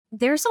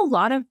there's a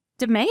lot of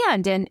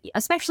demand and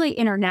especially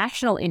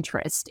international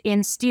interest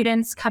in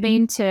students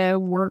coming to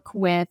work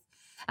with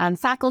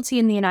faculty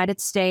in the United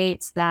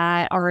States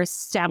that are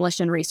established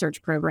in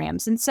research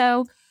programs. And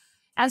so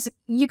as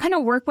you kind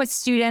of work with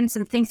students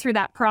and think through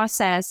that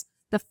process,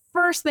 the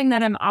first thing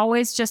that I'm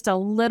always just a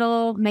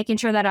little making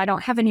sure that I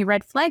don't have any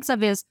red flags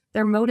of is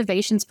their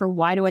motivations for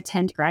why to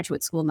attend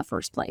graduate school in the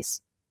first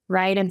place,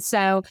 right? And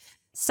so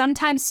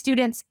sometimes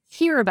students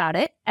hear about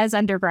it as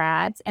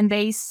undergrads and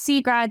they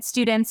see grad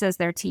students as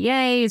their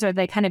TAs, or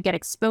they kind of get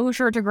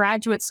exposure to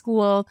graduate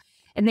school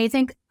and they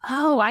think,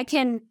 oh, I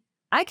can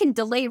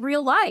delay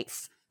real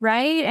life,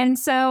 right? And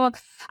so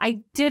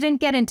I didn't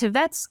get into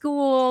vet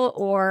school,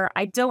 or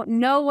I don't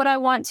know what I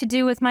want to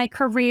do with my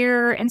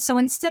career. And so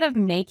instead of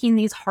making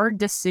these hard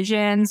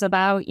decisions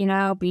about,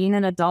 being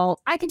an adult,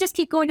 I can just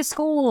keep going to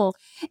school.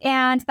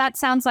 And that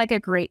sounds like a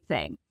great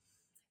thing.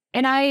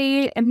 And I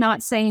am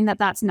not saying that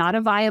that's not a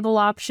viable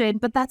option,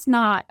 but that's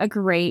not a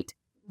great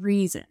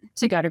reason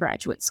to go to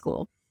graduate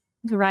school,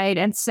 right?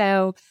 And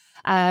so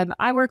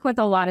I work with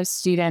a lot of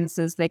students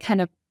as they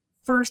kind of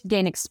first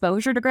gain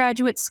exposure to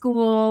graduate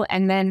school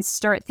and then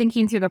start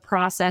thinking through the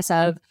process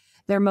of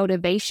their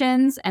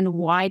motivations and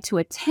why to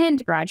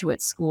attend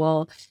graduate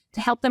school,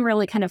 to help them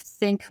really kind of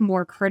think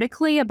more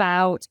critically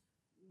about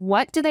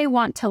what do they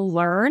want to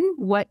learn?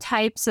 What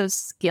types of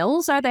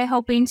skills are they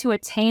hoping to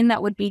attain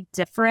that would be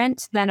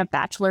different than a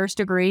bachelor's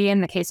degree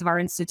in the case of our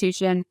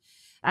institution?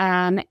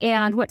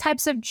 And what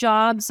types of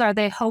jobs are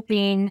they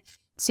hoping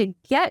to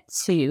get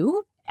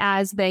to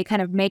as they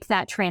kind of make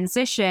that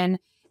transition?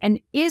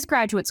 And is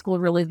graduate school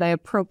really the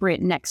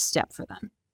appropriate next step for them?